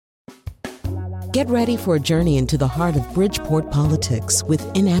Get ready for a journey into the heart of Bridgeport politics with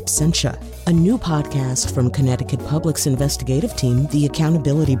In Absentia, a new podcast from Connecticut Public's investigative team, The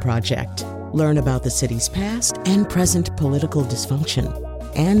Accountability Project. Learn about the city's past and present political dysfunction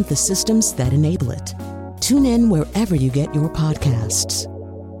and the systems that enable it. Tune in wherever you get your podcasts.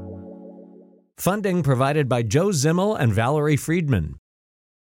 Funding provided by Joe Zimmel and Valerie Friedman.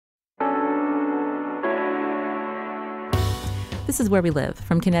 This is Where We Live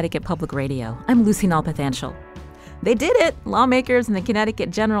from Connecticut Public Radio. I'm Lucy Nalpathanchel. They did it! Lawmakers in the Connecticut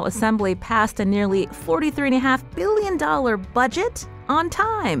General Assembly passed a nearly $43.5 billion budget on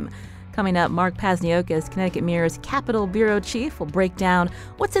time. Coming up, Mark Pazniokas, Connecticut Mirror's Capitol Bureau Chief, will break down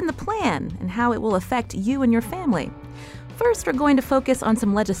what's in the plan and how it will affect you and your family. First, we're going to focus on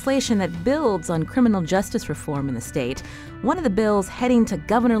some legislation that builds on criminal justice reform in the state. One of the bills heading to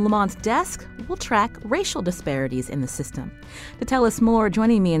Governor Lamont's desk will track racial disparities in the system. To tell us more,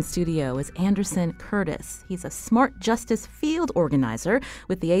 joining me in studio is Anderson Curtis. He's a Smart Justice field organizer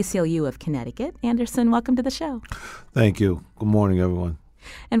with the ACLU of Connecticut. Anderson, welcome to the show. Thank you. Good morning, everyone.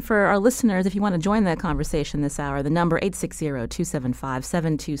 And for our listeners, if you want to join the conversation this hour, the number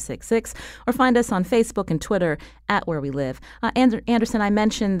 860-275-7266, or find us on Facebook and Twitter at Where We Live. Anderson, I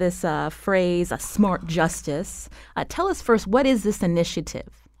mentioned this phrase, Smart Justice. Tell us first, what is this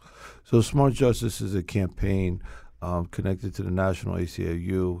initiative? So Smart Justice is a campaign connected to the National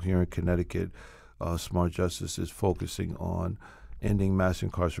ACLU here in Connecticut. Smart Justice is focusing on ending mass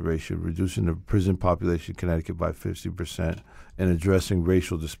incarceration, reducing the prison population in Connecticut by 50%, and addressing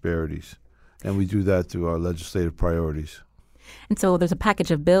racial disparities. And we do that through our legislative priorities. And so there's a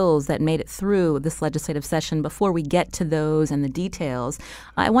package of bills that made it through this legislative session. Before we get to those and the details,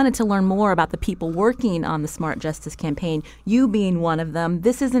 I wanted to learn more about the people working on the Smart Justice campaign, you being one of them.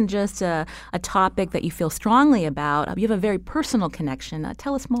 This isn't just a topic that you feel strongly about. You have a very personal connection.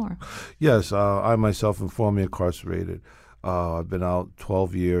 Tell us more. Yes, I myself am formerly incarcerated. I've been out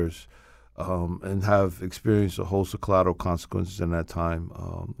 12 years and have experienced a host of collateral consequences in that time.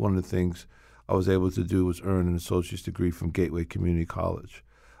 One of the things I was able to do was earn an associate's degree from Gateway Community College.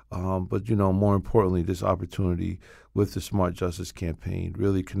 But, more importantly, this opportunity with the Smart Justice campaign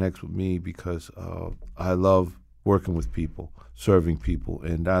really connects with me because I love working with people, serving people,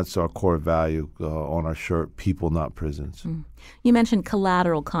 and that's our core value on our shirt, people, not prisons. You mentioned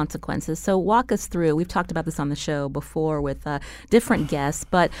collateral consequences, so walk us through. We've talked about this on the show before with different guests,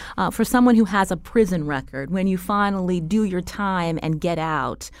 but for someone who has a prison record, when you finally do your time and get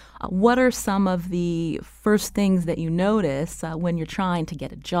out, what are some of the first things that you notice when you're trying to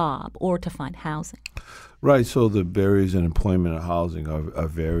get a job or to find housing? Right, so the barriers in employment and housing are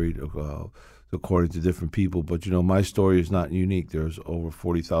varied according to different people. But, my story is not unique. There's over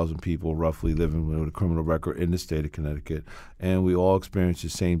 40,000 people roughly living with a criminal record in the state of Connecticut, and we all experience the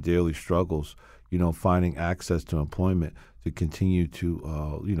same daily struggles, finding access to employment to continue to,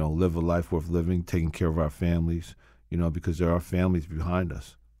 live a life worth living, taking care of our families, because there are families behind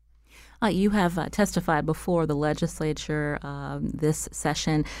us. You have testified before the legislature this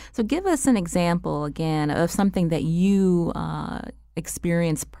session. So give us an example, again, of something that you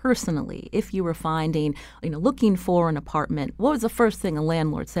experience personally. If you were looking for an apartment, what was the first thing a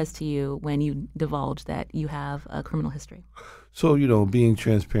landlord says to you when you divulge that you have a criminal history? So, being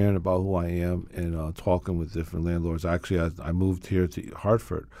transparent about who I am and talking with different landlords. Actually, I moved here to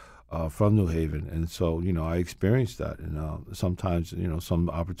Hartford from New Haven, and so, I experienced that. And sometimes, some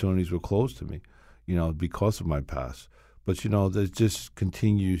opportunities were closed to me, because of my past. But, that just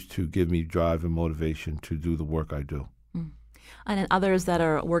continues to give me drive and motivation to do the work I do. And then others that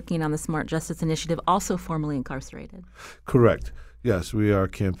are working on the Smart Justice Initiative also formerly incarcerated. Correct. Yes, we are a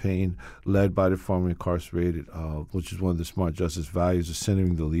campaign led by the formerly incarcerated, which is one of the Smart Justice values of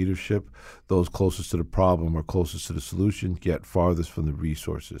centering the leadership. Those closest to the problem are closest to the solution, yet farthest from the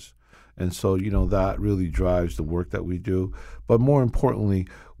resources. And so, that really drives the work that we do. But more importantly,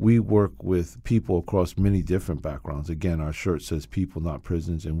 we work with people across many different backgrounds. Again, our shirt says people, not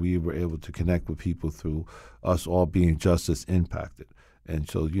prisons, and we were able to connect with people through us all being justice impacted. And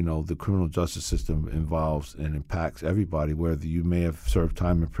so, the criminal justice system involves and impacts everybody, whether you may have served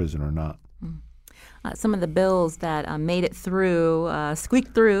time in prison or not. Some of the bills that made it through,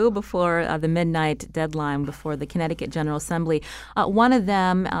 squeaked through before the midnight deadline before the Connecticut General Assembly. One of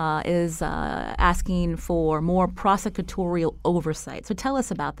them is asking for more prosecutorial oversight. So tell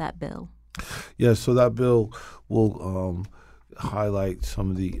us about that bill. Yes, so that bill will highlight some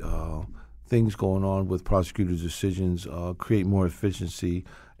of the things going on with prosecutors' decisions, create more efficiency.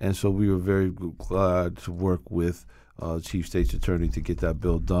 And so we were very glad to work with Chief State's Attorney to get that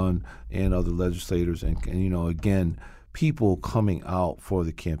bill done and other legislators and again, people coming out for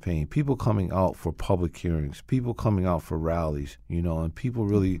the campaign, people coming out for public hearings, people coming out for rallies, and people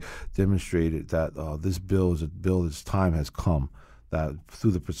really demonstrated that this bill is a bill that's time has come, that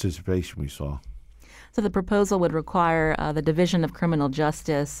through the participation we saw. So the proposal would require the Division of Criminal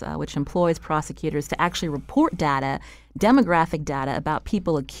Justice, which employs prosecutors, to actually report data, demographic data about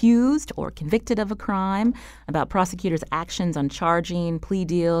people accused or convicted of a crime, about prosecutors' actions on charging, plea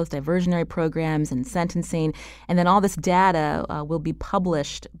deals, diversionary programs, and sentencing. And then all this data will be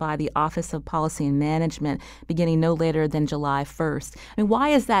published by the Office of Policy and Management beginning no later than July 1st. I mean, why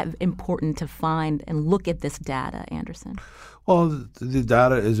is that important to find and look at this data, Anderson? Well, the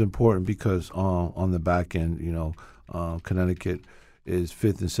data is important because on the back end, Connecticut is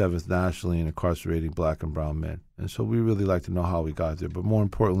 5th and 7th nationally in incarcerating black and brown men. And so we really like to know how we got there. But more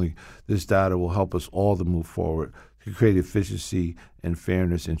importantly, this data will help us all to move forward, to create efficiency and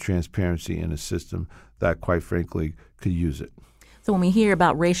fairness and transparency in a system that, quite frankly, could use it. So when we hear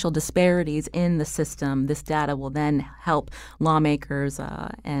about racial disparities in the system, this data will then help lawmakers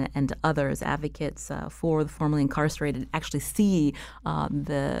and others, advocates for the formerly incarcerated, actually see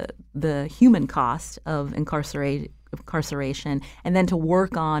the human cost of incarceration, and then to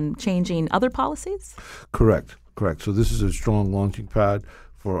work on changing other policies? Correct. So this is a strong launching pad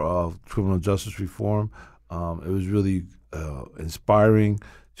for criminal justice reform. It was really inspiring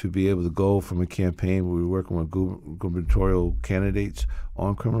to be able to go from a campaign where we were working with gubernatorial candidates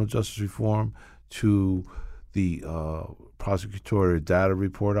on criminal justice reform to the prosecutorial data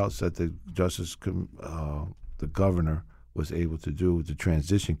report outs that the governor was able to do with the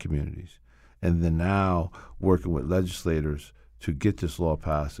transition communities. And then now working with legislators to get this law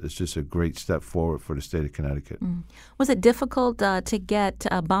passed is just a great step forward for the state of Connecticut. Was it difficult to get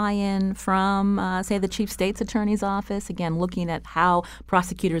buy-in from, say, the chief state's attorney's office, again, looking at how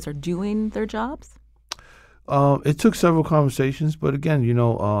prosecutors are doing their jobs? It took several conversations, but again,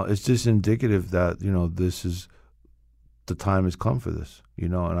 it's just indicative that, this is the time has come for this,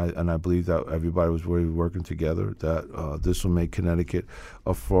 and I believe that everybody was really working together, that this will make Connecticut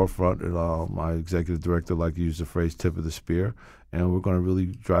a forefront. And my executive director liked to use the phrase tip of the spear, and we're going to really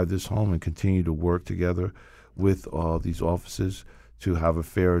drive this home and continue to work together with these offices to have a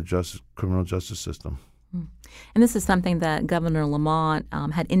fair criminal justice system. And this is something that Governor Lamont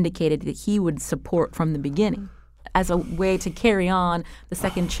had indicated that he would support from the beginning as a way to carry on the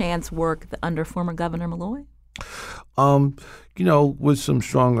second chance work under former Governor Malloy? With some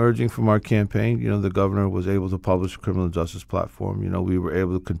strong urging from our campaign, the governor was able to publish a criminal justice platform. We were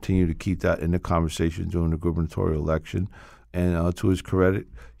able to continue to keep that in the conversation during the gubernatorial election. And to his credit,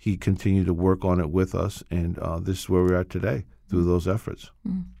 he continued to work on it with us. And this is where we are today through those efforts.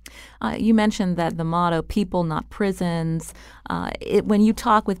 You mentioned that the motto, people, not prisons. When you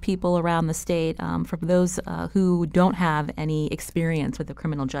talk with people around the state, for those who don't have any experience with the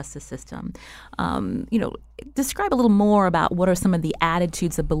criminal justice system, describe a little more about what are some of the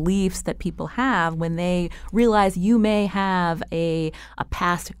attitudes, the beliefs that people have when they realize you may have a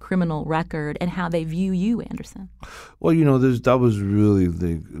past criminal record and how they view you, Anderson. Well, that was really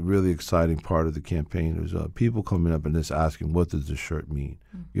the really exciting part of the campaign. There's people coming up and just asking, what does the shirt mean?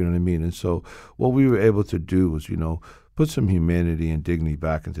 You know what I mean? And so what we were able to do was, put some humanity and dignity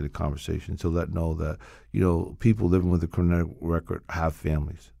back into the conversation to know that, people living with a criminal record have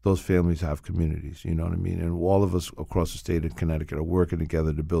families. Those families have communities, you know what I mean? And all of us across the state of Connecticut are working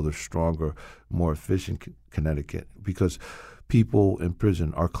together to build a stronger, more efficient Connecticut, because people in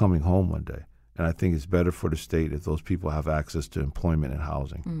prison are coming home one day. And I think it's better for the state if those people have access to employment and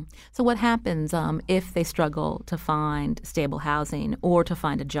housing. So what happens if they struggle to find stable housing or to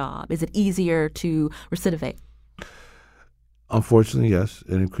find a job? Is it easier to recidivate? Unfortunately, yes,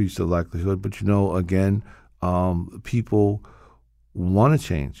 it increased the likelihood. But, again, people want to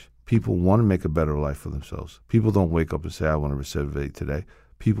change. People want to make a better life for themselves. People don't wake up and say, I want to recidivate today.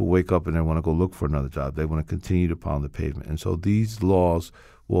 People wake up and they want to go look for another job. They want to continue to pound the pavement. And so these laws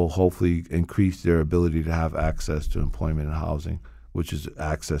will hopefully increase their ability to have access to employment and housing, which is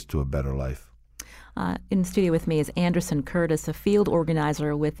access to a better life. In the studio with me is Anderson Curtis, a field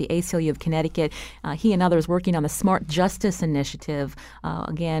organizer with the ACLU of Connecticut. He and others working on the Smart Justice Initiative,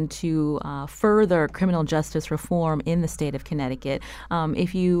 again, to further criminal justice reform in the state of Connecticut.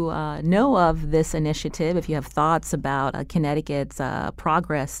 If you know of this initiative, if you have thoughts about Connecticut's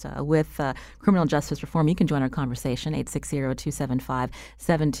progress with criminal justice reform, you can join our conversation,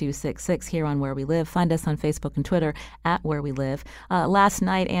 860-275-7266 here on Where We Live. Find us on Facebook and Twitter at Where We Live. Last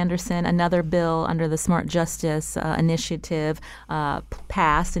night, Anderson, another bill under under the Smart Justice Initiative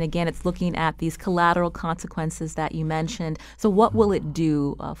passed. And again, it's looking at these collateral consequences that you mentioned. So what will it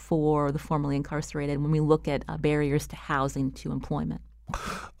do for the formerly incarcerated when we look at barriers to housing, to employment?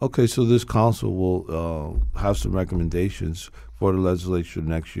 Okay, so this council will have some recommendations for the legislature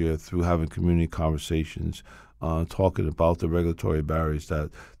next year through having community conversations, talking about the regulatory barriers that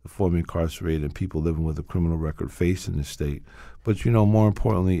the formerly incarcerated and people living with a criminal record face in the state. But, more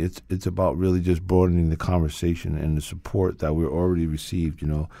importantly, it's about really just broadening the conversation and the support that we're already received.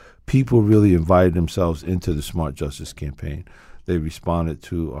 People really invited themselves into the Smart Justice campaign. They responded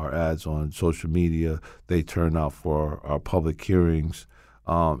to our ads on social media. They turned out for our public hearings.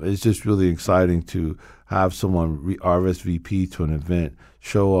 It's just really exciting to have someone RSVP to an event,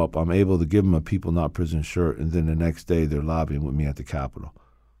 show up. I'm able to give them a People Not Prison shirt, and then the next day they're lobbying with me at the Capitol.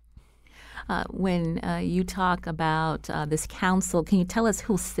 When you talk about this council, can you tell us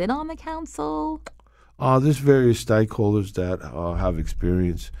who'll sit on the council? There's various stakeholders that have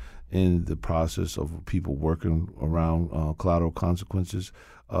experience in the process of people working around collateral consequences.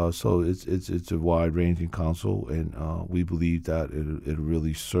 So it's a wide-ranging council, and we believe that it'll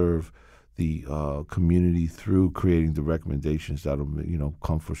really serve the community through creating the recommendations that'll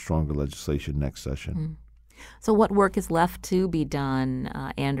come for stronger legislation next session. Mm. So what work is left to be done,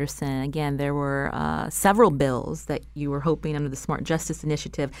 Anderson? Again, there were several bills that you were hoping under the Smart Justice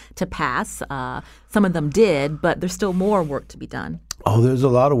Initiative to pass. Some of them did, but there's still more work to be done. Oh, there's a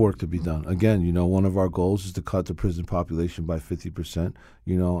lot of work to be done. Again, one of our goals is to cut the prison population by 50%,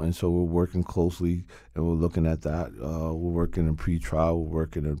 and so we're working closely and we're looking at that. We're working in pretrial, we're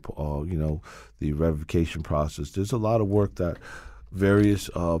working in, the revocation process. There's a lot of work that various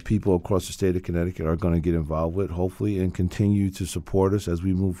people across the state of Connecticut are going to get involved with, hopefully, and continue to support us as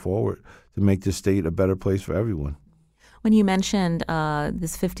we move forward to make this state a better place for everyone. When you mentioned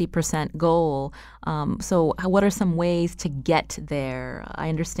this 50% goal, so what are some ways to get there? I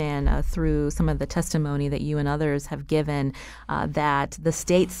understand through some of the testimony that you and others have given that the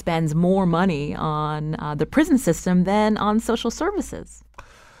state spends more money on the prison system than on social services.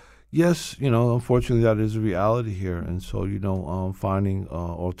 Yes, unfortunately that is a reality here. And so, finding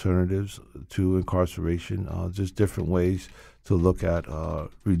alternatives to incarceration, just different ways to look at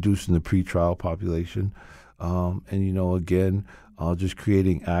reducing the pretrial population. And, again, just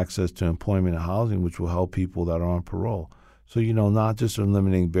creating access to employment and housing, which will help people that are on parole. So, not just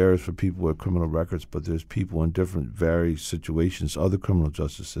eliminating barriers for people with criminal records, but there's people in different various situations of the criminal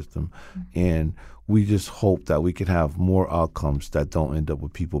justice system. Mm-hmm. And we just hope that we can have more outcomes that don't end up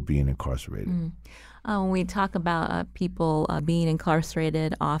with people being incarcerated. Mm-hmm. When we talk about people being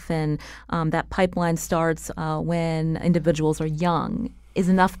incarcerated, often that pipeline starts when individuals are young. Is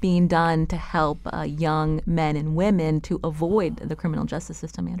enough being done to help young men and women to avoid the criminal justice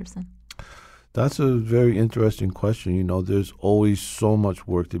system, Anderson? That's a very interesting question. There's always so much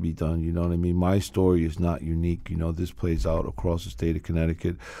work to be done. You know what I mean? My story is not unique. This plays out across the state of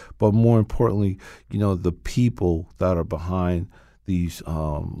Connecticut. But more importantly, the people that are behind these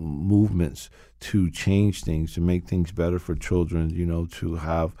movements to change things, to make things better for children, to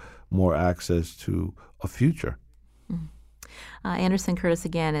have more access to a future. Mm-hmm. Anderson Curtis,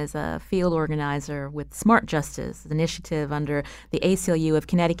 again, is a field organizer with Smart Justice Initiative under the ACLU of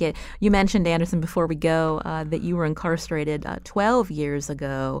Connecticut. You mentioned, Anderson, before we go, that you were incarcerated 12 years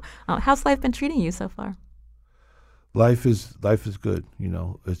ago. How's life been treating you so far? Life is good.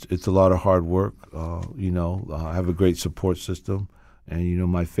 It's a lot of hard work. I have a great support system, and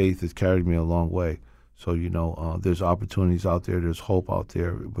my faith has carried me a long way. So there's opportunities out there, there's hope out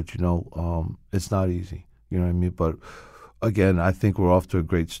there, but it's not easy. You know what I mean? But again, I think we're off to a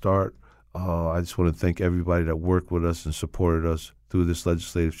great start. I just want to thank everybody that worked with us and supported us through this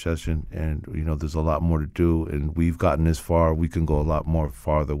legislative session. And, there's a lot more to do. And we've gotten this far. We can go a lot more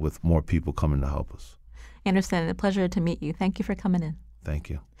farther with more people coming to help us. Anderson, a pleasure to meet you. Thank you for coming in.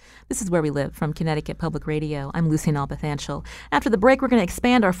 Thank you. This is Where We Live from Connecticut Public Radio. I'm Lucy Nalpathanchel. After the break, we're going to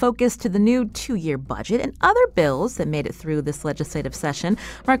expand our focus to the new 2-year budget and other bills that made it through this legislative session.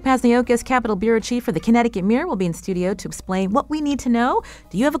 Mark Pazniokas, Capitol Bureau Chief for the Connecticut Mirror, will be in studio to explain what we need to know.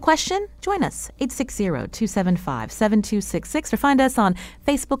 Do you have a question? Join us, 860-275-7266, or find us on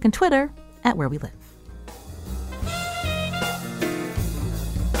Facebook and Twitter at Where We Live.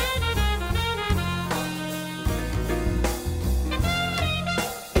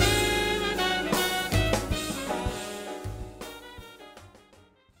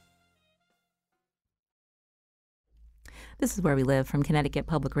 This is Where We Live from Connecticut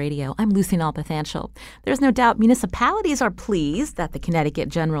Public Radio. I'm Lucy Nalpathanchel. There's no doubt municipalities are pleased that the Connecticut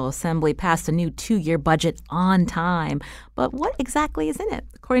General Assembly passed a new 2-year budget on time. But what exactly is in it?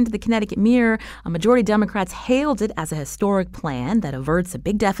 According to the Connecticut Mirror, a majority of Democrats hailed it as a historic plan that averts a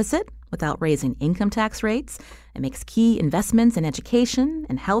big deficit without raising income tax rates. It makes key investments in education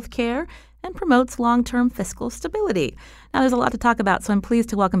and health care and promotes long-term fiscal stability. Now, there's a lot to talk about, so I'm pleased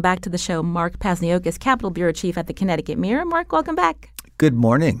to welcome back to the show Mark Pasniokis, Capitol Bureau Chief at the Connecticut Mirror. Mark, welcome back. Good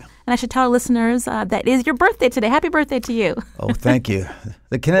morning. And I should tell our listeners that is your birthday today. Happy birthday to you. Oh, thank you.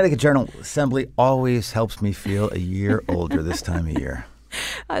 The Connecticut General Assembly always helps me feel a year older this time of year.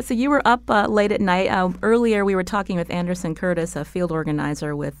 So you were up late at night. Earlier, we were talking with Anderson Curtis, a field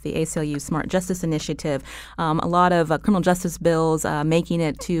organizer with the ACLU Smart Justice Initiative. A lot of criminal justice bills making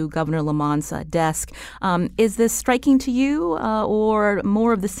it to Governor Lamont's desk. Is this striking to you or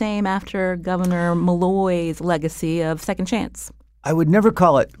more of the same after Governor Malloy's legacy of second chance? I would never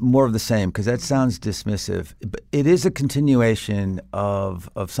call it more of the same because that sounds dismissive. But it is a continuation of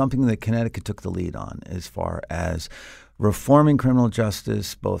something that Connecticut took the lead on as far as reforming criminal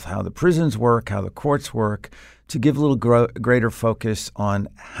justice, both how the prisons work, how the courts work, to give a little greater focus on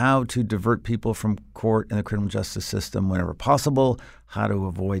how to divert people from court and the criminal justice system whenever possible, how to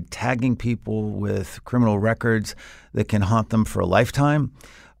avoid tagging people with criminal records that can haunt them for a lifetime.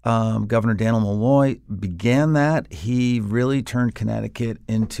 Governor Daniel Malloy began that. He really turned Connecticut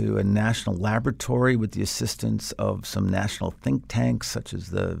into a national laboratory with the assistance of some national think tanks such as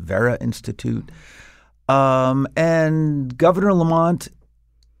the Vera Institute. And Governor Lamont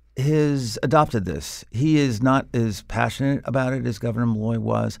has adopted this. He is not as passionate about it as Governor Malloy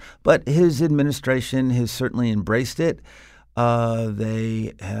was, but his administration has certainly embraced it.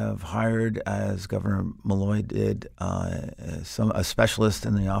 They have hired, as Governor Malloy did, a specialist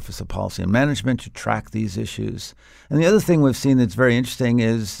in the Office of Policy and Management to track these issues. And the other thing we've seen that's very interesting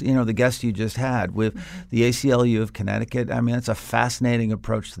is, the guest you just had with the ACLU of Connecticut. I mean, it's a fascinating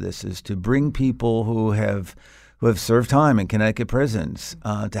approach to this, is to bring people who have served time in Connecticut prisons,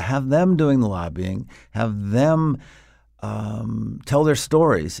 to have them doing the lobbying, have them tell their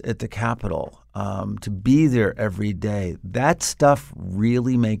stories at the Capitol, to be there every day. That stuff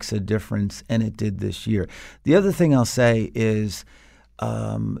really makes a difference, and it did this year. The other thing I'll say is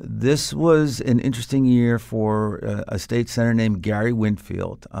this was an interesting year for a state senator named Gary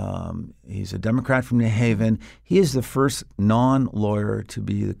Winfield. He's a Democrat from New Haven. He is the first non-lawyer to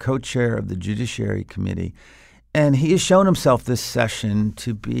be the co-chair of the Judiciary Committee. And he has shown himself this session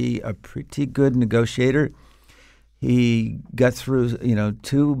to be a pretty good negotiator. He got through,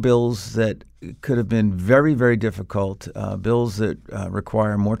 2 bills that could have been very, very difficult, bills that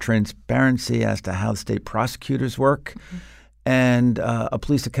require more transparency as to how state prosecutors work, and a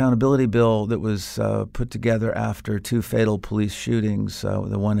police accountability bill that was put together after 2 fatal police shootings,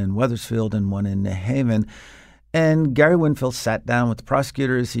 the one in Wethersfield and one in New Haven. And Gary Winfield sat down with the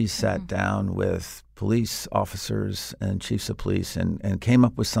prosecutors. He sat down with police officers and chiefs of police and came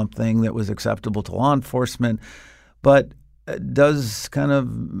up with something that was acceptable to law enforcement, but does kind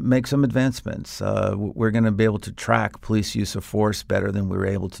of make some advancements. We're going to be able to track police use of force better than we were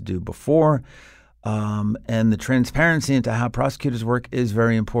able to do before. And the transparency into how prosecutors work is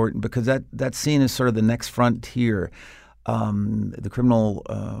very important because that's seen as sort of the next frontier.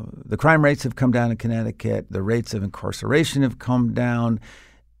 The crime rates have come down in Connecticut. The rates of incarceration have come down.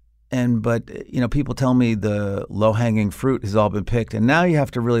 But people tell me the low-hanging fruit has all been picked. And now you have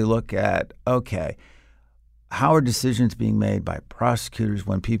to really look at, okay, how are decisions being made by prosecutors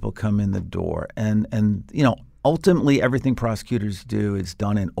when people come in the door? And ultimately everything prosecutors do is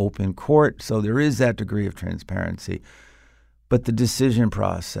done in open court, so there is that degree of transparency. But the decision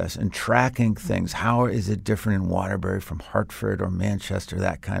process and tracking things, how is it different in Waterbury from Hartford or Manchester,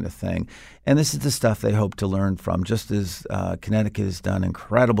 that kind of thing. And this is the stuff they hope to learn from, just as Connecticut has done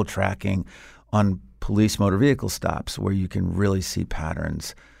incredible tracking on police motor vehicle stops where you can really see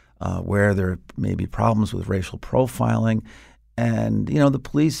patterns. Where there may be problems with racial profiling. And, the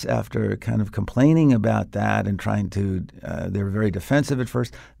police, after kind of complaining about that and trying to, they were very defensive at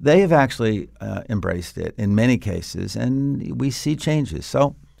first, they have actually embraced it in many cases, and we see changes.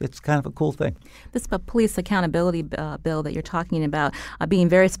 So it's kind of a cool thing. This police accountability bill that you're talking about, being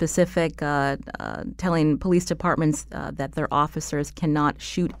very specific, telling police departments that their officers cannot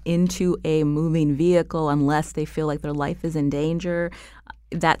shoot into a moving vehicle unless they feel like their life is in danger.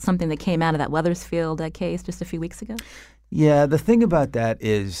 That's something that came out of that Wethersfield case just a few weeks ago? Yeah, the thing about that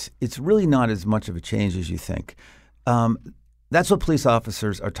is it's really not as much of a change as you think. That's what police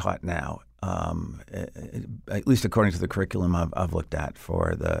officers are taught now, at least according to the curriculum I've looked at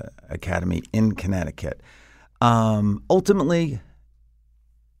for the academy in Connecticut. Ultimately,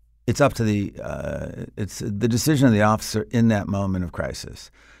 it's up to it's the decision of the officer in that moment of crisis.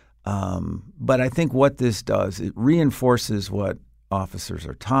 But I think what this does, it reinforces what officers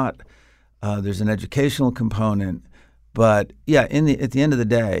are taught. There's an educational component, but yeah, at the end of the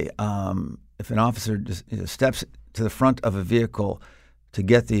day, if an officer just steps to the front of a vehicle to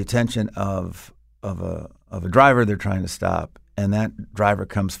get the attention of a driver they're trying to stop, and that driver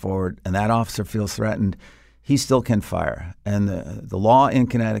comes forward, and that officer feels threatened, he still can fire. And the law in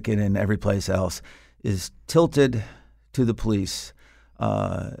Connecticut and every place else is tilted to the police.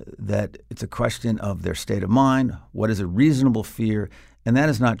 That it's a question of their state of mind, what is a reasonable fear, and that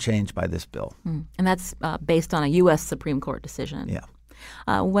is not changed by this bill. And that's based on a U.S. Supreme Court decision. Yeah.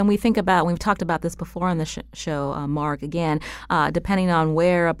 When we think about, we've talked about this before on the show, Mark, again, depending on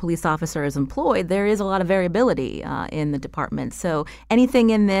where a police officer is employed, there is a lot of variability in the department. So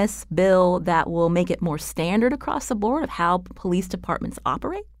anything in this bill that will make it more standard across the board of how police departments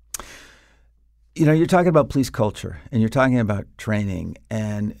operate? You're talking about police culture, and you're talking about training,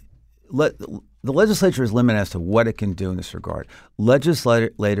 and the legislature is limited as to what it can do in this regard.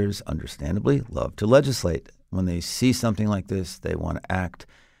 Legislators, understandably, love to legislate. When they see something like this, they want to act.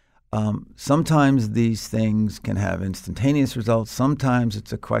 Sometimes these things can have instantaneous results. Sometimes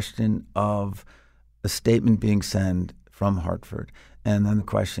it's a question of a statement being sent from Hartford, and then the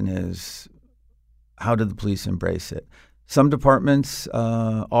question is, how do the police embrace it? Some departments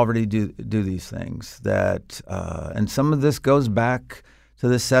already do these things, and some of this goes back to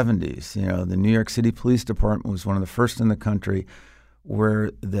the 70s. The New York City Police Department was one of the first in the country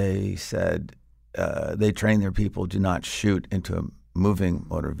where they said they train their people to not shoot into a moving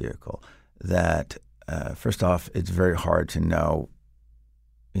motor vehicle. That first off, it's very hard to know,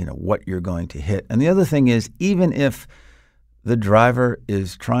 what you're going to hit. And the other thing is, even if the driver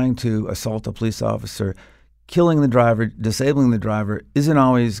is trying to assault a police officer, killing the driver, disabling the driver isn't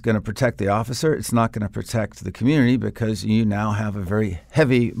always going to protect the officer. It's not going to protect the community because you now have a very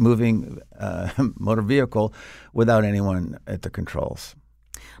heavy moving motor vehicle without anyone at the controls.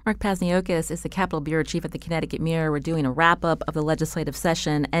 Mark Pasniokis is the Capitol Bureau Chief at the Connecticut Mirror. We're doing a wrap-up of the legislative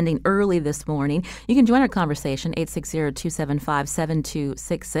session ending early this morning. You can join our conversation,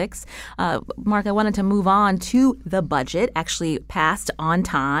 860-275-7266. Mark, I wanted to move on to the budget, actually passed on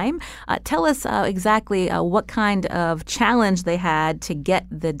time. Tell us exactly what kind of challenge they had to get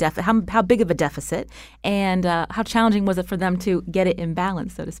the deficit, how big of a deficit, and how challenging was it for them to get it in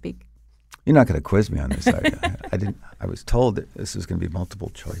balance, so to speak? You're not going to quiz me on this. I was told that this was going to be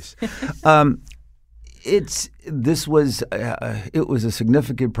multiple choice. It was a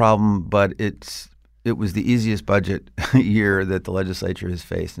significant problem, but it was the easiest budget year that the legislature has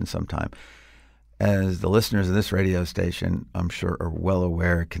faced in some time. As the listeners of this radio station, I'm sure, are well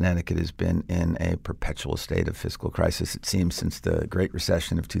aware, Connecticut has been in a perpetual state of fiscal crisis, it seems, since the Great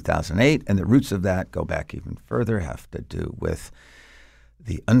Recession of 2008, and the roots of that go back even further, have to do with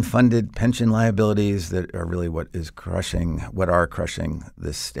the unfunded pension liabilities that are really what are crushing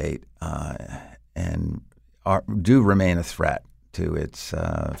this state, and do remain a threat to its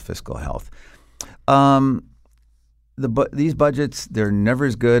fiscal health. These budgets, they're never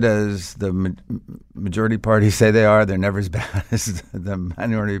as good as the majority parties say they are. They're never as bad as the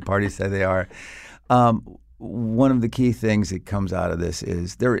minority parties say they are. One of the key things that comes out of this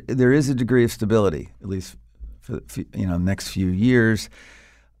is there is a degree of stability, at least for the next few years.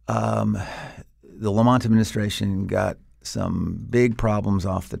 The Lamont administration got some big problems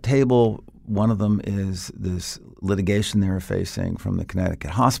off the table. One of them is this litigation they were facing from the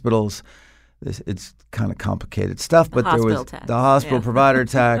Connecticut hospitals. It's kind of complicated stuff, but there was the hospital provider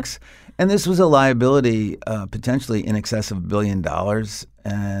tax, and this was a liability potentially in excess of $1 billion,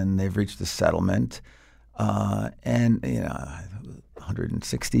 and they've reached a settlement, and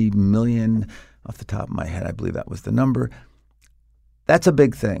 $160 million off the top of my head, I believe that was the number. That's a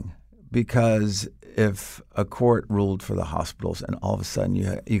big thing, because if a court ruled for the hospitals and all of a sudden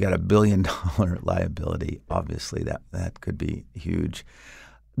you got $1 billion liability, obviously that could be huge.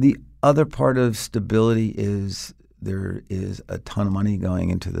 The other part of stability is there is a ton of money going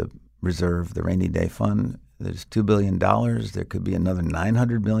into the reserve, the rainy day fund. There's $2 billion. There could be another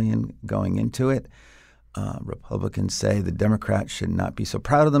 $900 million going into it. Republicans say the Democrats should not be so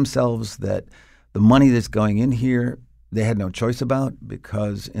proud of themselves that the money that's going in here they had no choice about,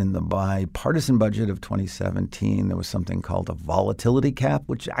 because in the bipartisan budget of 2017, there was something called a volatility cap,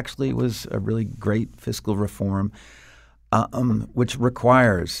 which actually was a really great fiscal reform, which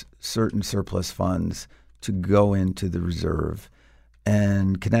requires certain surplus funds to go into the reserve.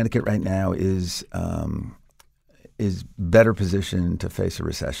 And Connecticut right now is is better positioned to face a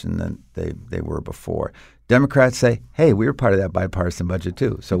recession than they were before. Democrats say, hey, we were part of that bipartisan budget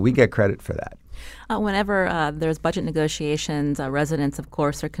too, so we get credit for that. Whenever there's budget negotiations, residents, of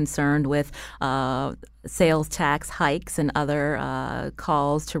course, are concerned with sales tax hikes and other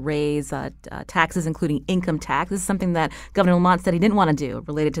calls to raise taxes, including income tax. This is something that Governor Lamont said he didn't want to do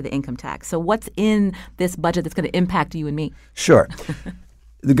related to the income tax. So what's in this budget that's going to impact you and me? Sure.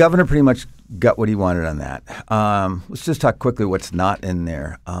 The governor pretty much got what he wanted on that. Let's just talk quickly what's not in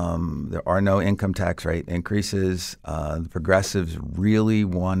there. There are no income tax rate increases. The progressives really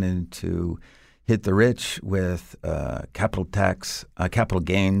wanted to hit the rich with capital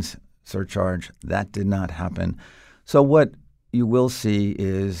gains surcharge. That did not happen. So what you will see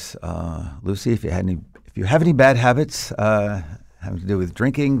is, Lucy, if you have any bad habits having to do with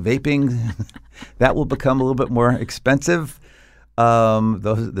drinking, vaping, that will become a little bit more expensive.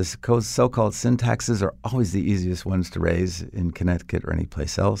 The so-called sin taxes are always the easiest ones to raise in Connecticut or any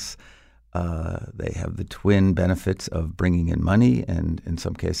place else. They have the twin benefits of bringing in money, and in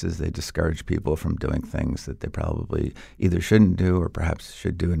some cases they discourage people from doing things that they probably either shouldn't do or perhaps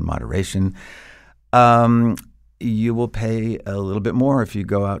should do in moderation. You will pay a little bit more if you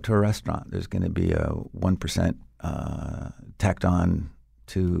go out to a restaurant. There's going to be a 1% tacked on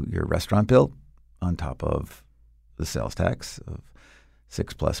to your restaurant bill on top of the sales tax of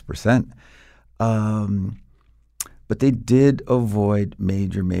 6+%. But they did avoid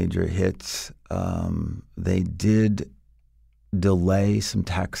major hits. They did delay some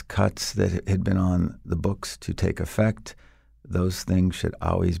tax cuts that had been on the books to take effect. Those things should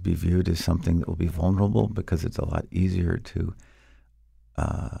always be viewed as something that will be vulnerable because it's a lot easier to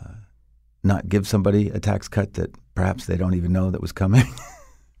not give somebody a tax cut that perhaps they don't even know that was coming.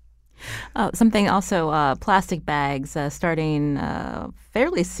 Something also, plastic bags starting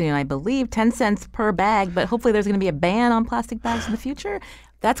fairly soon, I believe, 10 cents per bag, but hopefully there's going to be a ban on plastic bags in the future.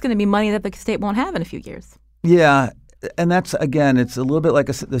 That's going to be money that the state won't have in a few years. Yeah, and that's, again, it's a little bit like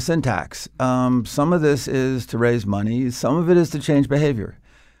the sin tax. Some of this is to raise money. Some of it is to change behavior.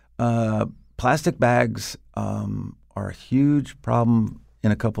 Plastic bags are a huge problem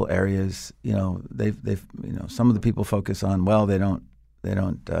in a couple areas. You know, they've some of the people focus on, well, they don't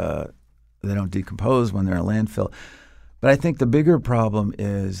decompose when they're in a landfill. But I think the bigger problem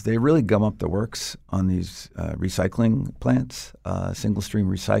is they really gum up the works on these recycling plants, single-stream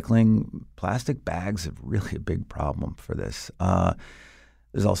recycling. Plastic bags are really a big problem for this.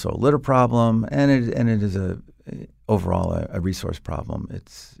 There's also a litter problem, and it is overall a resource problem.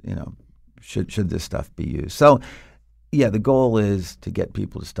 It's, should this stuff be used? So, yeah, the goal is to get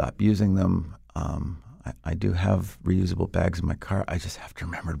people to stop using them. I do have reusable bags in my car. I just have to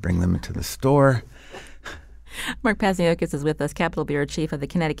remember to bring them into the store. Mark Pazniokas is with us, Capitol Bureau Chief of the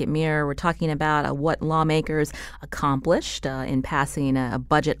Connecticut Mirror. We're talking about what lawmakers accomplished in passing a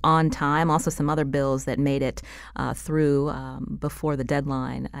budget on time, also some other bills that made it through before the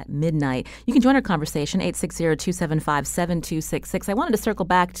deadline at midnight. You can join our conversation, 860-275-7266. I wanted to circle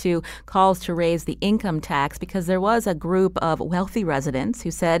back to calls to raise the income tax because there was a group of wealthy residents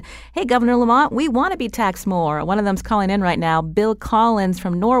who said, hey, Governor Lamont, we want to be taxed more. One of them's calling in right now, Bill Collins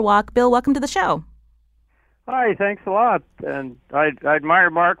from Norwalk. Bill, welcome to the show. Hi, thanks a lot. And I admire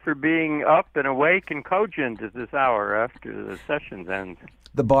Mark for being up and awake and cogent at this hour after the sessions end.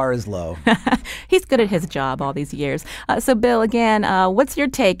 The bar is low. He's good at his job all these years. So, Bill, again, what's your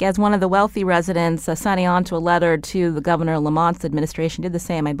take as one of the wealthy residents signing on to a letter to the Governor Lamont's administration? Did the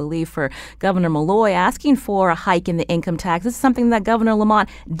same, I believe, for Governor Malloy, asking for a hike in the income tax. This is something that Governor Lamont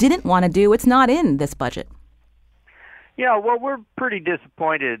didn't want to do. It's not in this budget. Yeah, well, we're pretty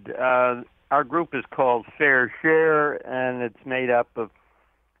disappointed. Our group is called Fair Share, and it's made up of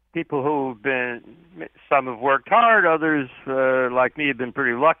people who've some have worked hard, others, like me, have been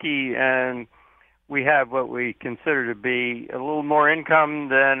pretty lucky, and we have what we consider to be a little more income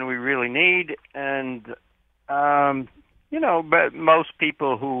than we really need. And, but most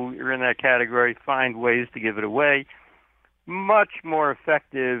people who are in that category find ways to give it away. Much more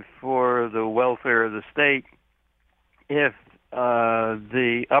effective for the welfare of the state if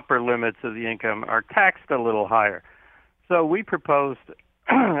the upper limits of the income are taxed a little higher. So we proposed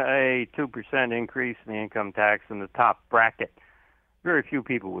a 2% increase in the income tax in the top bracket. Very few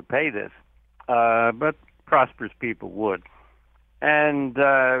people would pay this, but prosperous people would. And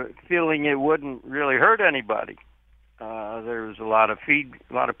feeling it wouldn't really hurt anybody. There was a lot of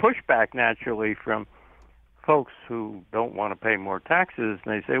pushback naturally from folks who don't want to pay more taxes,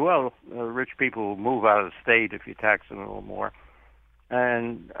 and they say, well, rich people will move out of the state if you tax them a little more.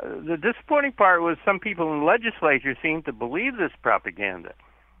 And the disappointing part was some people in the legislature seemed to believe this propaganda.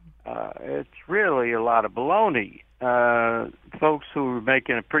 It's really a lot of baloney. folks who were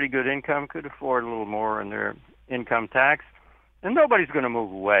making a pretty good income could afford a little more in their income tax. And nobody's going to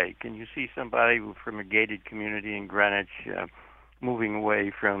move away. Can you see somebody from a gated community in Greenwich moving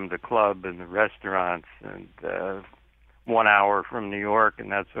away from the club and the restaurants and 1 hour from New York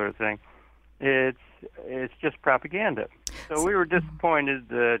and that sort of thing? It's just propaganda. So we were disappointed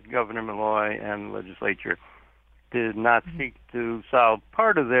that Governor Malloy and the legislature did not seek to solve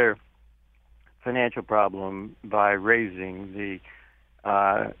part of their financial problem by raising the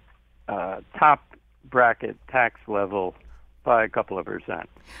top bracket tax level by a couple of percent.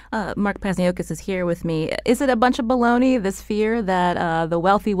 Mark Pasniokis is here with me. Is it a bunch of baloney, this fear that the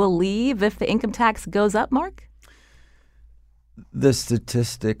wealthy will leave if the income tax goes up, Mark? The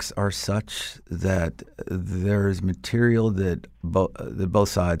statistics are such that there is material that both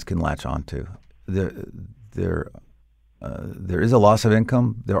sides can latch onto. There is a loss of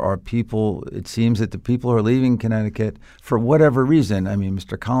income. There are people, it seems that the people who are leaving Connecticut for whatever reason, I mean,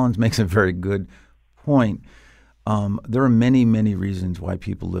 Mr. Collins makes a very good point. There are many, many reasons why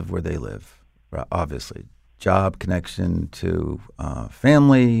people live where they live, obviously. Job, connection to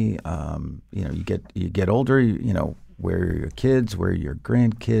family, you get older, where are your kids, where are your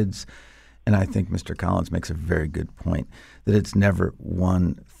grandkids? And I think Mr. Collins makes a very good point that it's never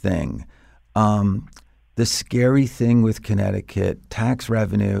one thing. The scary thing with Connecticut tax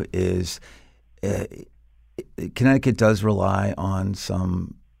revenue is Connecticut does rely on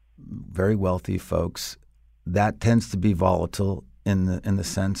some very wealthy folks. That tends to be volatile in the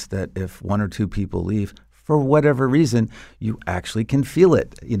sense that if one or two people leave, for whatever reason, you actually can feel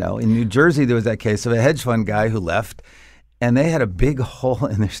it. In New Jersey, there was that case of a hedge fund guy who left, and they had a big hole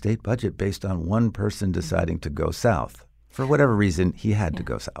in their state budget based on one person deciding to go south. For whatever reason, he had to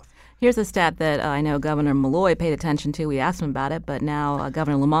go south. Here's a stat that I know Governor Malloy paid attention to. We asked him about it, but now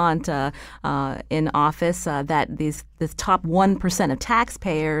Governor Lamont in office, that this top 1% of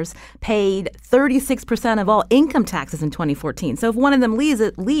taxpayers paid 36% of all income taxes in 2014. So if one of them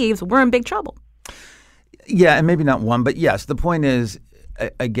leaves, we're in big trouble. Yeah, and maybe not one, but yes, the point is,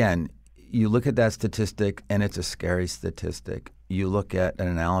 again, you look at that statistic, and it's a scary statistic. You look at an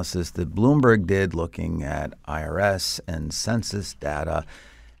analysis that Bloomberg did looking at IRS and census data,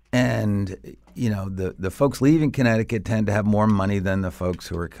 and, the folks leaving Connecticut tend to have more money than the folks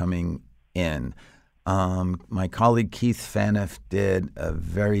who are coming in. My colleague Keith Phaneuf did a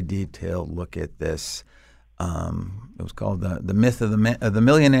very detailed look at this. It was called the Myth of the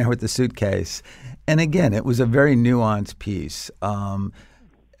Millionaire with the Suitcase. And again, it was a very nuanced piece. I'll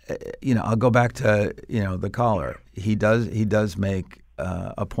go back to, the caller. He does make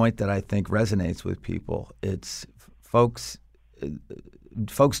a point that I think resonates with people. It's folks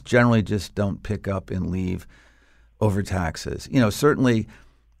generally just don't pick up and leave over taxes. Certainly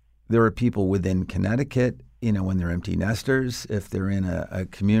there are people within Connecticut, when they're empty nesters, if they're in a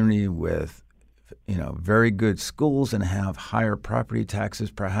community with, very good schools and have higher property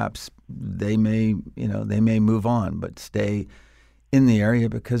taxes, perhaps they may move on, but stay in the area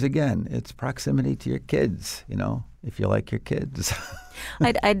because, again, it's proximity to your kids, if you like your kids.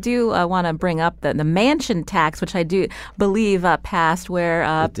 I do want to bring up the mansion tax, which I do believe passed,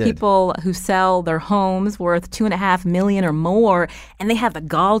 where people who sell their homes worth $2.5 million or more, and they have the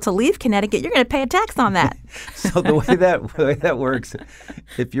gall to leave Connecticut, you're going to pay a tax on that. So the way that works,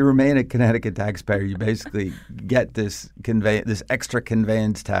 if you remain a Connecticut taxpayer, you basically get this extra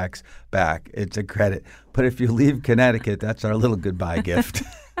conveyance tax back. It's a credit. But if you leave Connecticut, that's our little goodbye gift.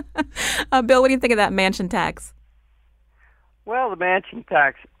 Bill, what do you think of that mansion tax? Well, the mansion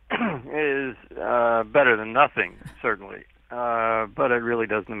tax is better than nothing, certainly, but it really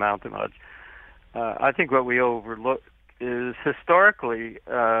doesn't amount to much. I think what we overlook is historically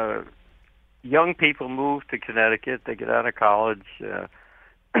young people move to Connecticut. They get out of college.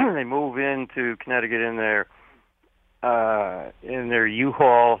 They move into Connecticut in their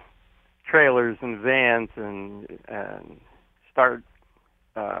U-Haul trailers and vans and start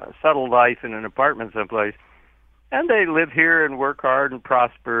settle life in an apartment someplace. And they live here and work hard and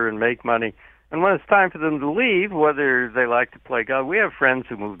prosper and make money. And when it's time for them to leave, whether they like to play golf, we have friends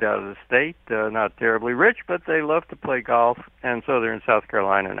who moved out of the state, not terribly rich, but they love to play golf, and so they're in South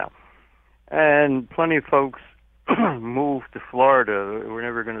Carolina now. And plenty of folks move to Florida. We're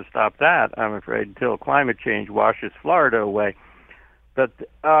never going to stop that, I'm afraid, until climate change washes Florida away. But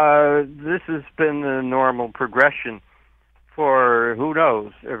this has been the normal progression for, who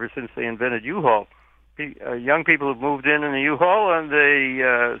knows, ever since they invented U-Haul. Young people have moved in the U-Haul, and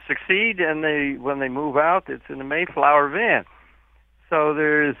they succeed, and when they move out, it's in a Mayflower van. So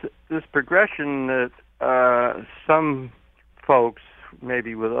there's this progression that some folks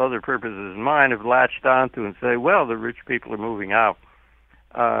maybe with other purposes in mind, have latched onto and say, well, the rich people are moving out.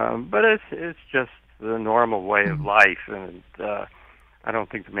 But it's just the normal way of life, and I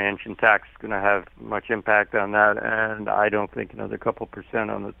don't think the mansion tax is going to have much impact on that, and I don't think another couple percent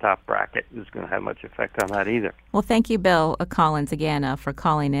on the top bracket is going to have much effect on that either. Well, thank you, Bill Collins, again, for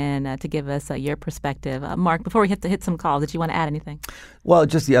calling in to give us your perspective. Mark, before we hit some calls, did you want to add anything? Well,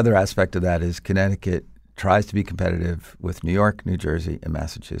 just the other aspect of that is Connecticut tries to be competitive with New York, New Jersey, and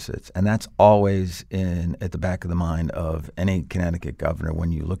Massachusetts. And that's always at the back of the mind of any Connecticut governor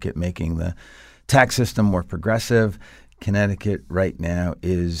when you look at making the tax system more progressive. Connecticut right now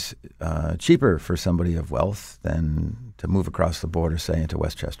is cheaper for somebody of wealth than to move across the border, say, into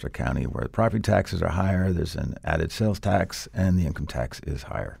Westchester County, where the property taxes are higher, there's an added sales tax, and the income tax is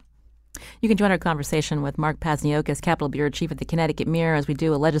higher. You can join our conversation with Mark Pazniokas, Capitol Bureau Chief at the Connecticut Mirror, as we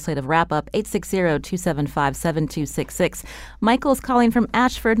do a legislative wrap-up, 860-275-7266. Michael's calling from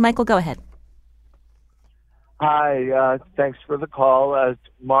Ashford. Michael, go ahead. Hi, thanks for the call.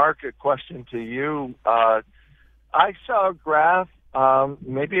 Mark, a question to you. I saw a graph,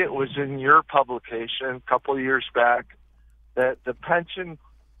 maybe it was in your publication a couple of years back, that the pension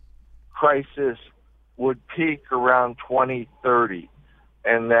crisis would peak around 2030,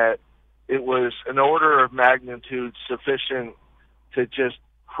 and that it was an order of magnitude sufficient to just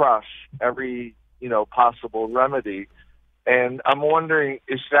crush every, possible remedy. And I'm wondering,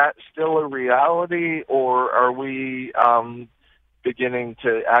 is that still a reality, or are we beginning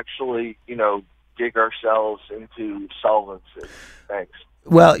to actually, dig ourselves into solvency? Thanks.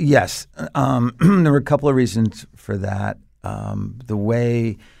 Well, yes. There were a couple of reasons for that. The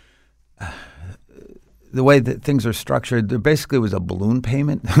way that things are structured, there basically was a balloon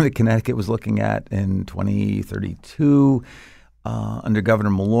payment that Connecticut was looking at in 2032. Under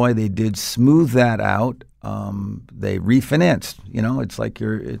Governor Malloy, they did smooth that out. They refinanced. It's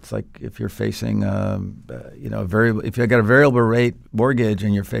like if you're facing if you got a variable rate mortgage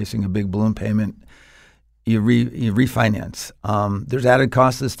and you're facing a big balloon payment, you refinance. There's added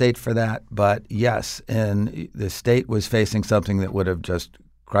cost to the state for that, but yes, and the state was facing something that would have just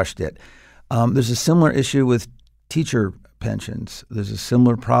crushed it. There's a similar issue with teacher pensions. There's a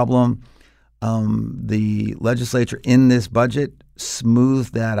similar problem. The legislature in this budget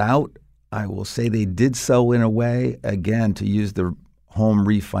smoothed that out. I will say they did so in a way, again, to use the home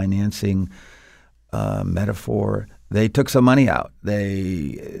refinancing metaphor. They took some money out.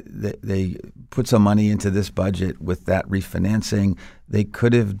 They put some money into this budget with that refinancing. They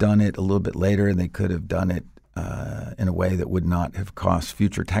could have done it a little bit later, and they could have done it in a way that would not have cost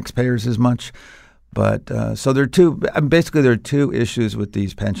future taxpayers as much. But so there are two issues with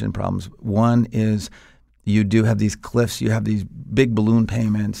these pension problems. One is you do have these cliffs. You have these big balloon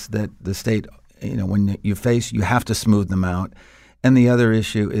payments that the state, when you face, you have to smooth them out. And the other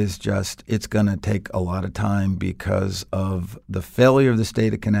issue is just it's going to take a lot of time because of the failure of the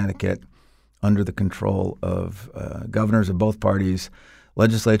state of Connecticut under the control of governors of both parties,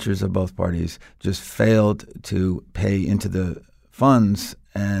 legislatures of both parties, just failed to pay into the funds,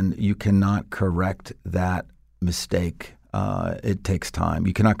 and you cannot correct that mistake. It takes time.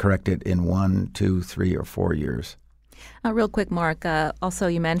 You cannot correct it in 1, 2, 3, or 4 years. Real quick, Mark, also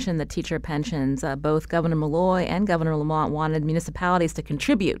you mentioned the teacher pensions. Both Governor Malloy and Governor Lamont wanted municipalities to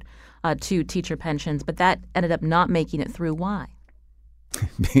contribute to teacher pensions, but that ended up not making it through. Why?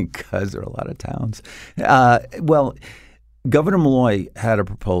 Because there are a lot of towns. Governor Malloy had a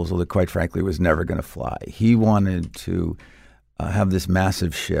proposal that, quite frankly, was never going to fly. He wanted to have this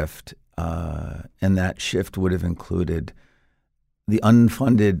massive shift, and that shift would have included the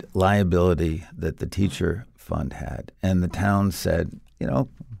unfunded liability that the teacher fund had. And the town said,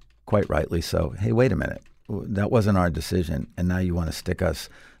 quite rightly so, hey, wait a minute, that wasn't our decision, and now you want to stick us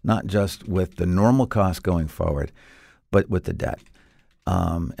not just with the normal cost going forward, but with the debt.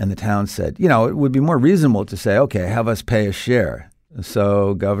 And the town said, it would be more reasonable to say, okay, have us pay a share.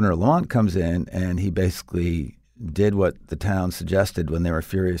 So Governor Lamont comes in, and he basically did what the town suggested when they were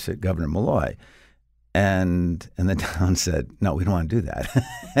furious at Governor Malloy. And the town said, no, we don't want to do that.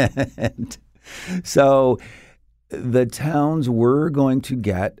 And so the towns were going to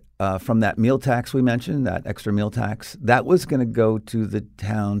get from that meal tax we mentioned, that extra meal tax, that was going to go to the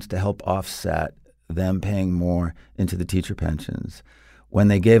towns to help offset them paying more into the teacher pensions. When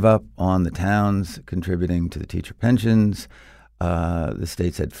they gave up on the towns contributing to the teacher pensions, the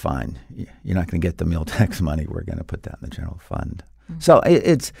state said, fine, you're not going to get the meal tax money. We're going to put that in the general fund. Mm-hmm. So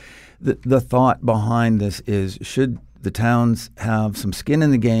it's the thought behind this is, should the towns have some skin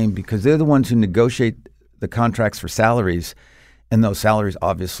in the game, because they're the ones who negotiate the contracts for salaries, and those salaries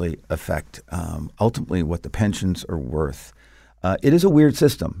obviously affect ultimately what the pensions are worth. It is a weird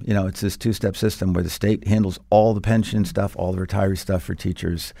system. It's this two-step system where the state handles all the pension stuff, all the retiree stuff for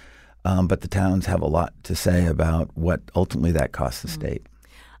teachers, but the towns have a lot to say about what ultimately that costs the state.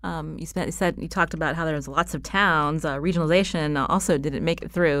 You talked about how there's lots of towns. Regionalization also didn't make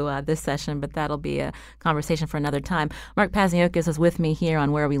it through this session, but that'll be a conversation for another time. Mark Pazniokas is with me here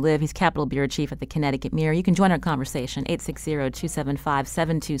on Where We Live. He's Capitol Bureau Chief at the Connecticut Mirror. You can join our conversation,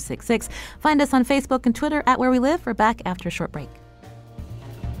 860-275-7266. Find us on Facebook and Twitter at Where We Live. We're back after a short break.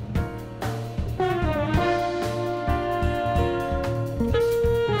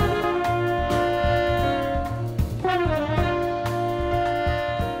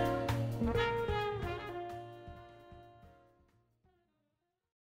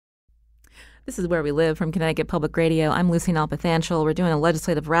 This is Where We Live from Connecticut Public Radio. I'm Lucy Nalpathanchel. We're doing a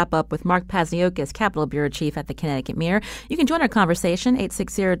legislative wrap-up with Mark Pazniokas, Capitol Bureau Chief at the Connecticut Mirror. You can join our conversation,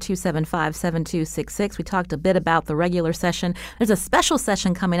 860-275-7266. We talked a bit about the regular session. There's a special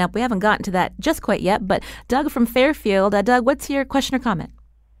session coming up. We haven't gotten to that just quite yet, but Doug from Fairfield. Doug, what's your question or comment?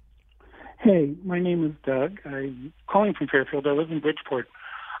 Hey, my name is Doug. I'm calling from Fairfield. I live in Bridgeport.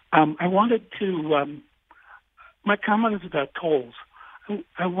 I wanted to, my comment is about tolls.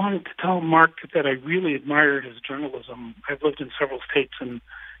 I wanted to tell Mark that I really admire his journalism. I've lived in several states, and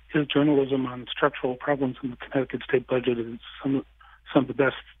his journalism on structural problems in the Connecticut state budget is some of the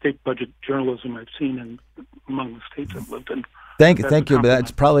best state budget journalism I've seen among the states I've lived in. Thank you. But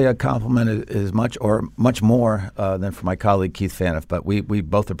that's probably a compliment as much or much more than for my colleague Keith Faniff, but we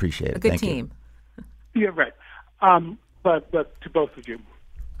both appreciate it. A good Thank team. You. Yeah, right. But to both of you.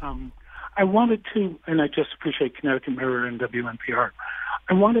 I wanted to, and I just appreciate Connecticut Mirror and WNPR.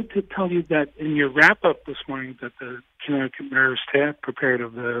 I wanted to tell you that in your wrap-up this morning that the Connecticut Mirror staff prepared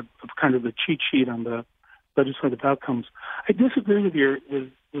of kind of the cheat sheet on the legislative outcomes, I disagree with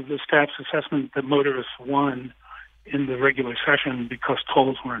the staff's assessment that motorists won in the regular session because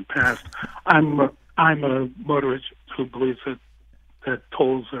tolls weren't passed. I'm a motorist who believes that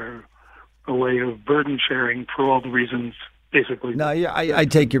tolls are a way of burden sharing for all the reasons. Basically, no. Yeah, I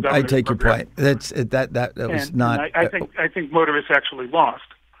take your point. That was not. I think motorists actually lost.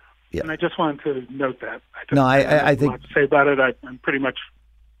 Yeah. And I just wanted to note that. I think a lot to say about it. I'm pretty much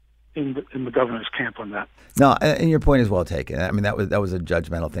in the governor's camp on that. No, and your point is well taken. I mean, that was a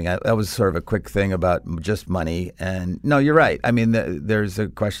judgmental thing. That was sort of a quick thing about just money. And no, you're right. I mean, there's a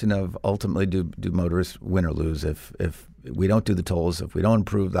question of ultimately do motorists win or lose if we don't do the tolls, if we don't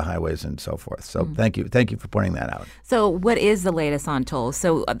improve the highways and so forth. So thank you for pointing that out. So what is the latest on tolls?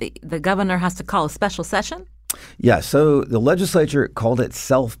 So the governor has to call a special session? Yeah, so the legislature called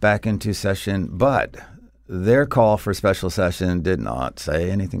itself back into session, but their call for special session did not say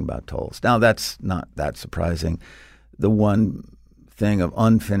anything about tolls. Now, that's not that surprising. The one thing of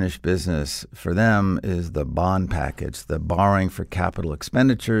unfinished business for them is the bond package, the borrowing for capital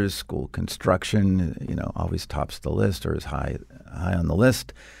expenditures, school construction, always tops the list or is high on the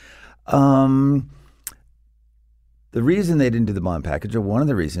list. The reason they didn't do the bond package, or one of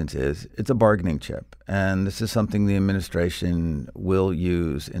the reasons, is it's a bargaining chip. And this is something the administration will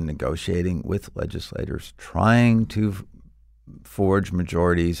use in negotiating with legislators, trying to forge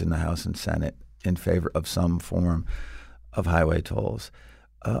majorities in the House and Senate in favor of some form of highway tolls.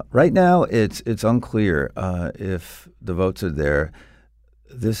 Right now, it's unclear if the votes are there.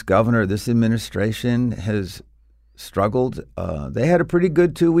 This governor, this administration has struggled. They had a pretty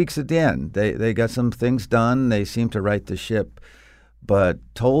good 2 weeks at the end. They got some things done. They seem to right the ship. But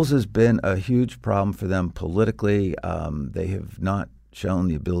tolls has been a huge problem for them politically. They have not shown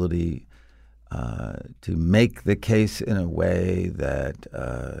the ability to make the case in a way that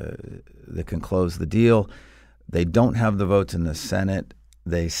can close the deal. They don't have the votes in the Senate.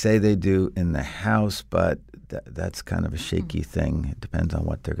 They say they do in the House, but that's kind of a shaky thing. It depends on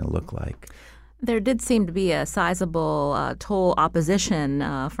what they're going to look like. There did seem to be a sizable toll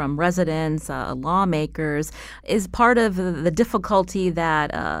opposition from residents, lawmakers. Is part of the difficulty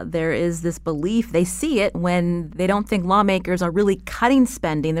that there is this belief, they see it when they don't think lawmakers are really cutting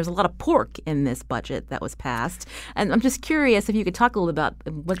spending. There's a lot of pork in this budget that was passed. And I'm just curious if you could talk a little about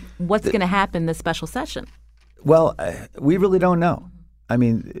what's going to happen this special session. Well, we really don't know. I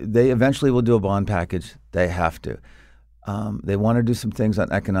mean, they eventually will do a bond package. They have to. They want to do some things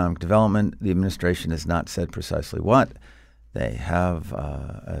on economic development. The administration has not said precisely what. They have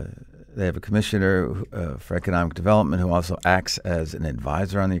a commissioner for economic development who also acts as an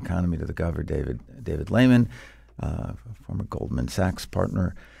advisor on the economy to the governor, David Lehman, former Goldman Sachs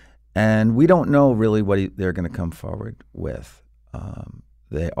partner. And we don't know really what they're going to come forward with.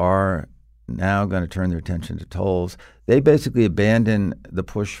 They are now going to turn their attention to tolls. They basically abandoned the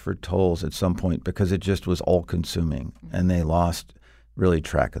push for tolls at some point because it just was all-consuming, and they lost really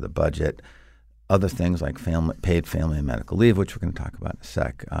track of the budget. Other things like paid family and medical leave, which we're going to talk about in a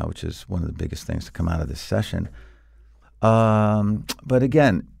sec, which is one of the biggest things to come out of this session. But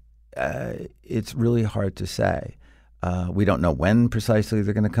again, it's really hard to say. We don't know when precisely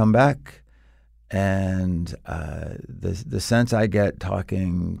they're going to come back. And the sense I get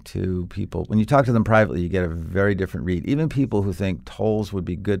talking to people, when you talk to them privately, you get a very different read. Even people who think tolls would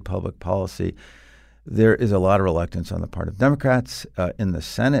be good public policy, there is a lot of reluctance on the part of Democrats. In the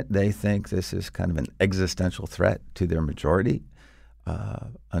Senate, they think this is kind of an existential threat to their majority.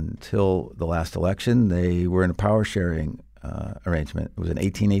 Until the last election, they were in a power-sharing arrangement. It was an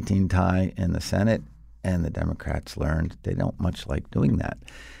 18-18 tie in the Senate, and the Democrats learned they don't much like doing that.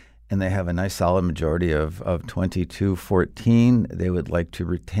 And they have a nice solid majority of 22-14. They would like to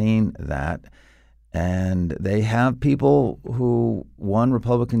retain that. And they have people who won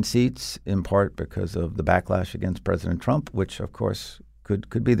Republican seats in part because of the backlash against President Trump, which, of course,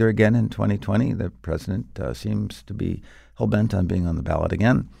 could be there again in 2020. The president seems to be hell-bent on being on the ballot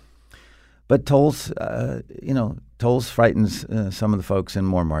again. But tolls, tolls frightens some of the folks in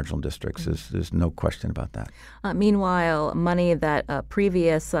more marginal districts. There's no question about that. Meanwhile, money that a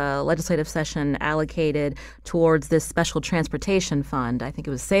previous legislative session allocated towards this special transportation fund, I think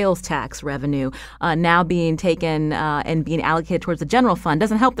it was sales tax revenue, now being taken and being allocated towards the general fund,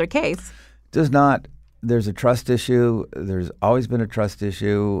 doesn't help their case. Does not. There's a trust issue. There's always been a trust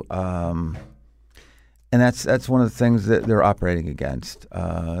issue. And that's one of the things that they're operating against.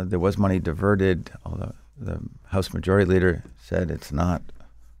 There was money diverted, although the House Majority Leader said it's not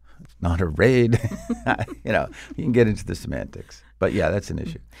a raid. You can get into the semantics. But yeah, that's an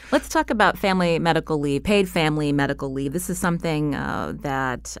issue. Let's talk about family medical leave, paid family medical leave. This is something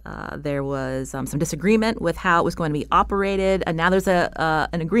that there was some disagreement with how it was going to be operated. And now there's an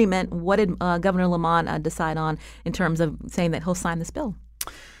agreement. What did Governor Lamont decide on in terms of saying that he'll sign this bill?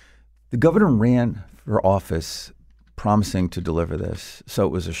 The governor ran for office promising to deliver this. So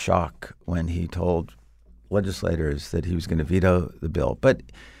it was a shock when he told legislators that he was going to veto the bill. But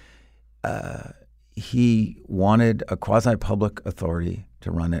he wanted a quasi-public authority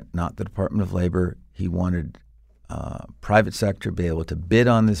to run it, not the Department of Labor. He wanted private sector to be able to bid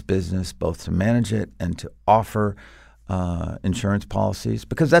on this business, both to manage it and to offer insurance policies,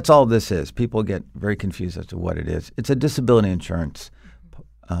 because that's all this is. People get very confused as to what it is. It's a disability insurance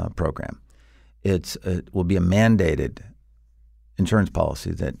program. It will be a mandated insurance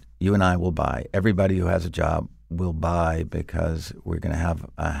policy that you and I will buy. Everybody who has a job will buy, because we're going to have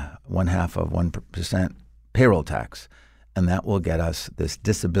 0.5% payroll tax, and that will get us this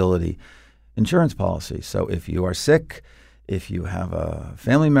disability insurance policy. So if you are sick, if you have a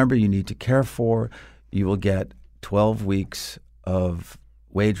family member you need to care for, you will get 12 weeks of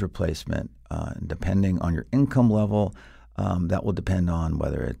wage replacement, depending on your income level. That will depend on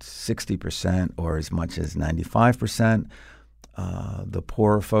whether it's 60% or as much as 95%. The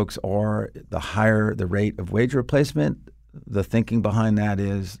poorer folks are, the higher the rate of wage replacement. The thinking behind that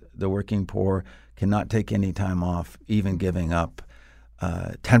is the working poor cannot take any time off, even giving up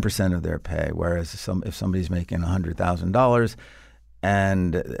 10% of their pay. Whereas if somebody's making $100,000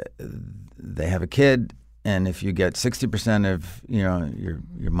 and they have a kid, and if you get 60% of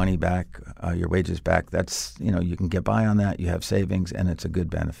your money back, your wages back, that's you can get by on that. You have savings, and it's a good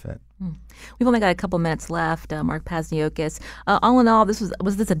benefit. We've only got a couple minutes left. Mark Pazniokas. All in all,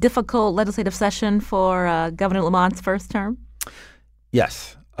 was this a difficult legislative session for Governor Lamont's first term?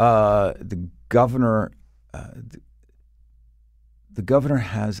 Yes, the governor. The governor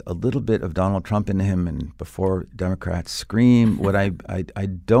has a little bit of Donald Trump in him, and before Democrats scream, what I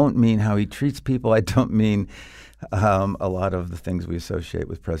don't mean how he treats people. I don't mean a lot of the things we associate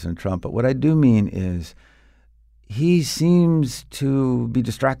with President Trump. But what I do mean is he seems to be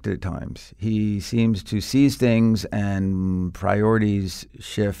distracted at times. He seems to seize things and priorities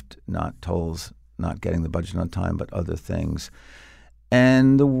shift, not tolls, not getting the budget on time, but other things.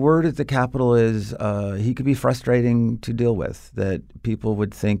 And the word at the Capitol is he could be frustrating to deal with, that people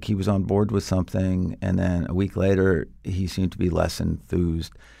would think he was on board with something, and then a week later he seemed to be less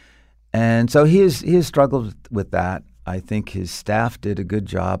enthused. And so he has struggled with that. I think his staff did a good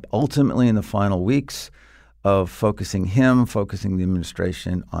job ultimately in the final weeks of focusing the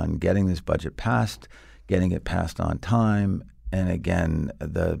administration on getting this budget passed, getting it passed on time. And again,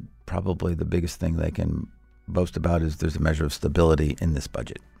 probably the biggest thing they can boast about is there's a measure of stability in this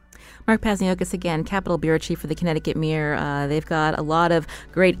budget. Mark Pazniokas, again, Capitol Bureau Chief for the Connecticut Mirror. They've got a lot of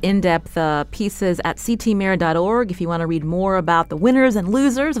great in-depth pieces at ctmirror.org if you want to read more about the winners and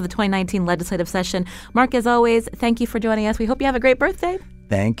losers of the 2019 legislative session. Mark, as always, thank you for joining us. We hope you have a great birthday.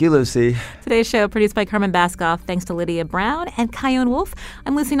 Thank you, Lucy. Today's show produced by Carmen Baskoff. Thanks to Lydia Brown and Kyone Wolf.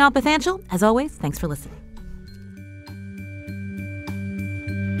 I'm Lucy Nalpathanchel. As always, thanks for listening.